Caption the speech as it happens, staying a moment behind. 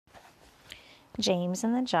James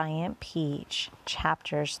and the Giant Peach,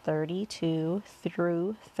 chapters 32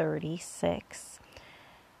 through 36.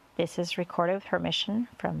 This is recorded with permission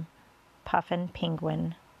from Puffin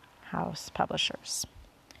Penguin House Publishers.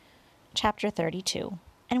 Chapter 32.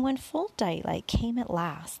 And when full daylight came at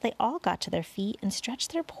last, they all got to their feet and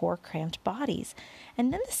stretched their poor cramped bodies.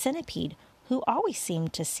 And then the Centipede, who always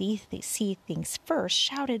seemed to see things first,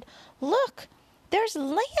 shouted, "Look, there's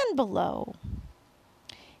land below!"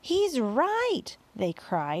 "He's right," they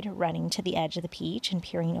cried, running to the edge of the peach and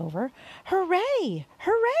peering over. "Hooray!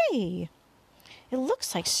 Hooray! It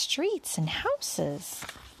looks like streets and houses.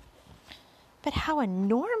 But how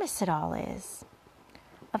enormous it all is!"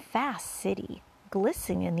 A vast city,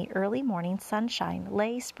 glistening in the early morning sunshine,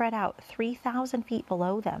 lay spread out 3,000 feet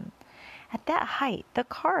below them. At that height, the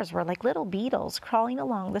cars were like little beetles crawling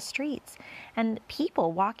along the streets, and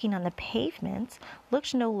people walking on the pavements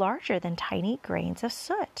looked no larger than tiny grains of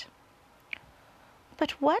soot.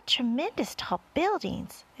 "But what tremendous tall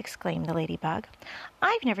buildings!" exclaimed the ladybug.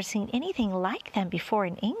 "I've never seen anything like them before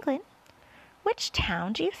in England. Which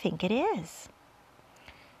town do you think it is?"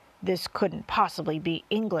 "This couldn't possibly be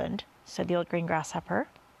England," said the old green grasshopper.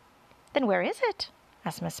 "Then where is it?"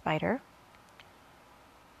 asked Miss Spider.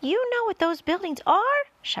 "You know what those buildings are?"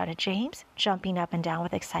 shouted James, jumping up and down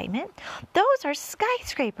with excitement. "Those are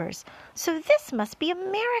skyscrapers, so this must be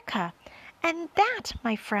America. And that,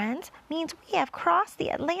 my friends, means we have crossed the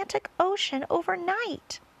Atlantic Ocean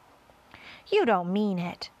overnight." "You don't mean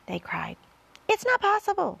it," they cried. "It's not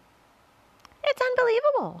possible." "It's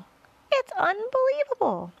unbelievable." "It's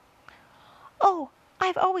unbelievable." "Oh,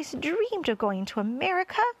 I've always dreamed of going to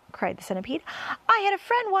America," cried the Centipede. "I had a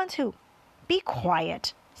friend once who—" "Be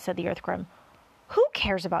quiet," said the Earthworm. "Who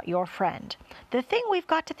cares about your friend? The thing we've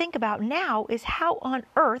got to think about now is how on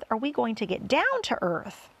earth are we going to get down to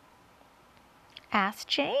Earth?" "Ask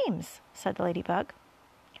James," said the ladybug.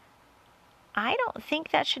 "I don't think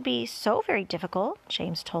that should be so very difficult,"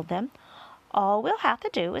 James told them. "All we'll have to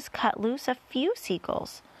do is cut loose a few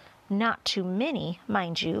seagulls. Not too many,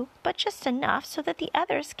 mind you, but just enough so that the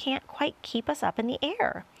others can't quite keep us up in the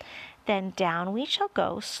air. Then down we shall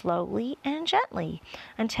go slowly and gently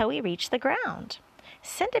until we reach the ground.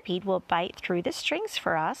 Centipede will bite through the strings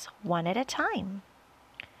for us one at a time."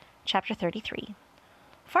 Chapter 33.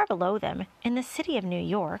 Far below them, in the city of New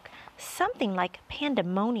York, something like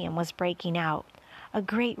pandemonium was breaking out. A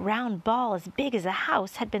great round ball as big as a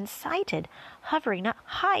house had been sighted, hovering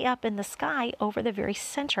high up in the sky over the very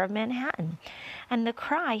center of Manhattan, and the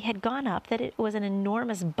cry had gone up that it was an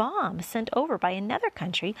enormous bomb sent over by another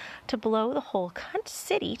country to blow the whole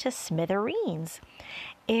city to smithereens.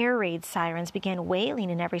 Air raid sirens began wailing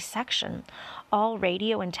in every section. All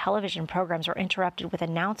radio and television programs were interrupted with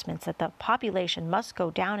announcements that the population must go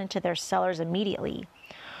down into their cellars immediately.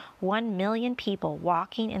 1 million people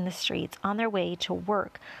walking in the streets on their way to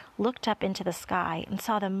work looked up into the sky and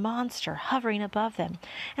saw the monster hovering above them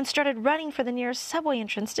and started running for the nearest subway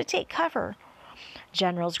entrance to take cover.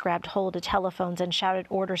 Generals grabbed hold of telephones and shouted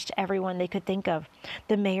orders to everyone they could think of.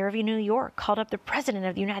 The mayor of New York called up the president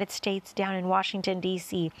of the United States down in Washington,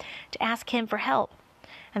 D.C. to ask him for help.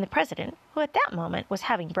 And the president, who at that moment was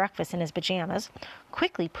having breakfast in his pajamas,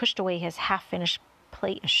 quickly pushed away his half-finished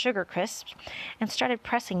plate of sugar crisps and started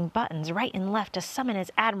pressing buttons right and left to summon his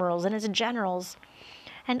admirals and his generals.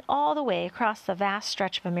 And all the way across the vast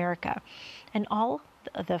stretch of America, and all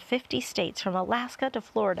the 50 states from Alaska to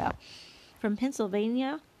Florida, from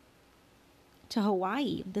Pennsylvania to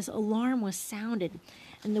Hawaii, this alarm was sounded,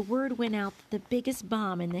 and the word went out that the biggest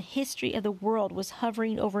bomb in the history of the world was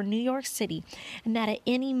hovering over New York City, and that at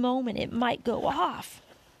any moment it might go off.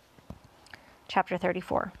 Chapter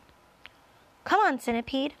 34. "Come on,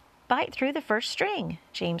 Centipede, bite through the first string,"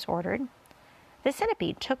 James ordered. The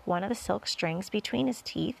Centipede took one of the silk strings between his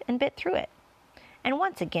teeth and bit through it. And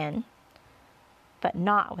once again, but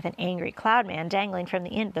not with an angry cloudman dangling from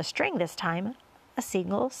the end of the string this time, a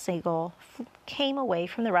single seagull came away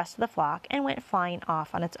from the rest of the flock and went flying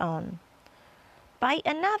off on its own. "Bite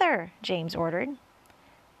another," James ordered.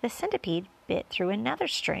 The Centipede bit through another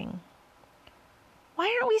string.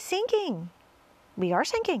 "Why aren't we sinking?" "We are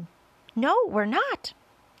sinking." "No, we're not."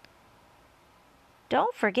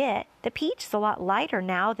 "Don't forget, the peach is a lot lighter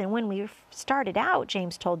now than when we started out,"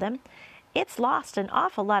 James told them. "It's lost an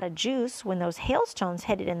awful lot of juice when those hailstones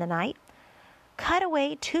hit it in the night. Cut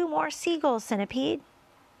away 2 more seagulls, Centipede."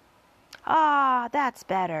 "Ah, that's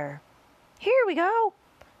better." "Here we go.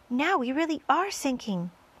 Now we really are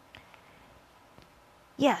sinking."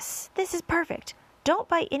 "Yes, this is perfect. Don't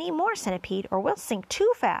bite any more, Centipede, or we'll sink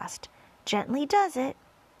too fast. Gently does it."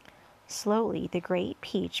 Slowly, the great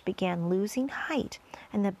peach began losing height,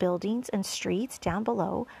 and the buildings and streets down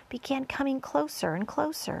below began coming closer and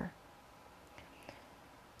closer.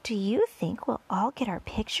 "Do you think we'll all get our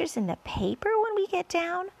pictures in the paper when we get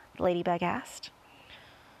down?" the ladybug asked.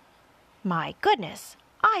 "My goodness,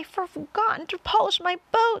 I've forgotten to polish my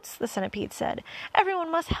boots," the centipede said.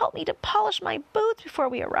 "Everyone must help me to polish my boots before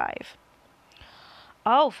we arrive."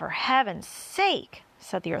 "Oh, for heaven's sake,"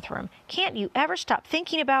 said the earthworm. "Can't you ever stop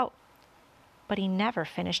thinking about—" But he never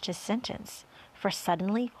finished his sentence, for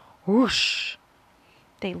suddenly, whoosh!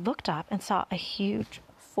 They looked up and saw a huge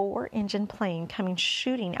 4-engine plane coming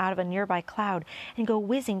shooting out of a nearby cloud and go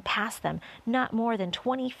whizzing past them, not more than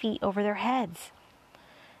 20 feet over their heads.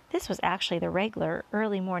 This was actually the regular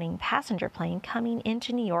early morning passenger plane coming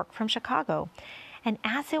into New York from Chicago, and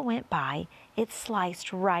as it went by, it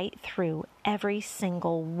sliced right through every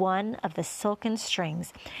single one of the silken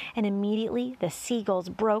strings, and immediately the seagulls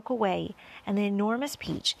broke away, and the enormous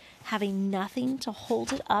peach, having nothing to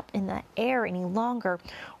hold it up in the air any longer,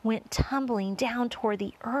 went tumbling down toward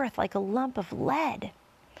the earth like a lump of lead.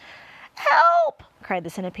 "Help!" cried the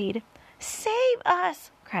centipede. "Save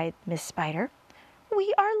us!" cried Miss Spider.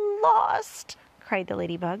 "We are lost!" cried the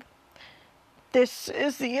ladybug. "This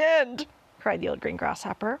is the end!" cried the old green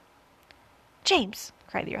grasshopper. "James!"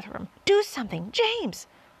 cried the earthworm. "Do something! James!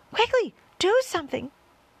 Quickly, do something!"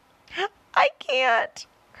 "I can't!"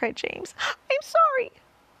 cried James. "I'm sorry!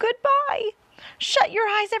 Goodbye! Shut your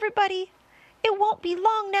eyes, everybody! It won't be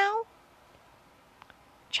long now!"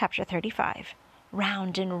 Chapter 35.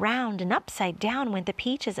 Round and upside down went the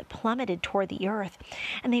peach as it plummeted toward the earth,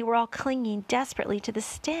 and they were all clinging desperately to the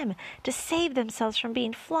stem to save themselves from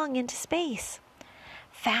being flung into space.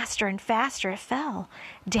 Faster and faster it fell,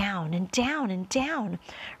 down and down and down,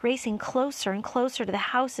 racing closer and closer to the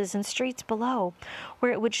houses and streets below,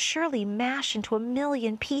 where it would surely mash into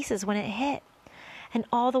 1,000,000 pieces when it hit. And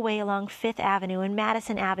all the way along Fifth Avenue and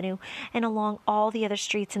Madison Avenue and along all the other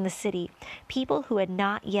streets in the city, people who had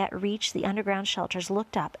not yet reached the underground shelters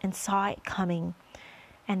looked up and saw it coming.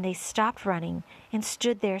 And they stopped running and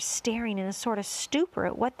stood there staring in a sort of stupor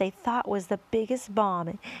at what they thought was the biggest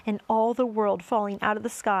bomb in all the world falling out of the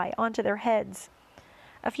sky onto their heads.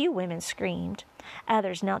 A few women screamed.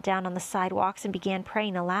 Others knelt down on the sidewalks and began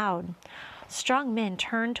praying aloud. Strong men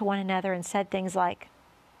turned to one another and said things like,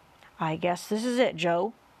 "I guess this is it,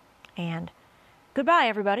 Joe," and "Goodbye,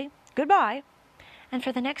 everybody, goodbye." And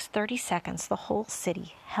for the next 30 seconds, the whole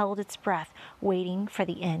city held its breath, waiting for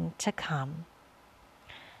the end to come.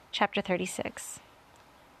 Chapter 36.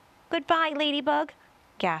 "Goodbye, ladybug,"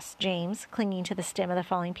 gasped James, clinging to the stem of the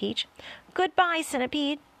falling peach. "Goodbye,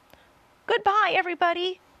 centipede." "Goodbye,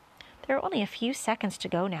 everybody." There were only a few seconds to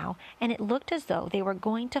go now, and it looked as though they were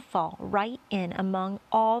going to fall right in among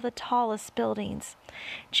all the tallest buildings.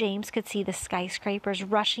 James could see the skyscrapers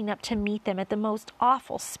rushing up to meet them at the most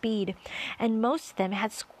awful speed, and most of them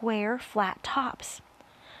had square, flat tops.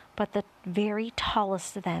 But the very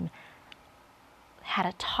tallest of them had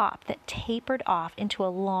a top that tapered off into a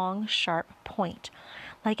long, sharp point,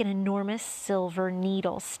 like an enormous silver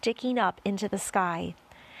needle sticking up into the sky.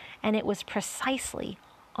 And it was precisely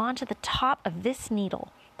onto the top of this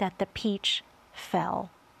needle that the peach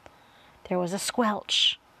fell. There was a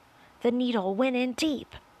squelch. The needle went in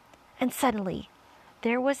deep, and suddenly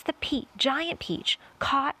there was the giant peach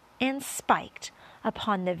caught and spiked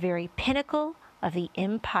upon the very pinnacle of the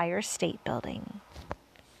Empire State Building.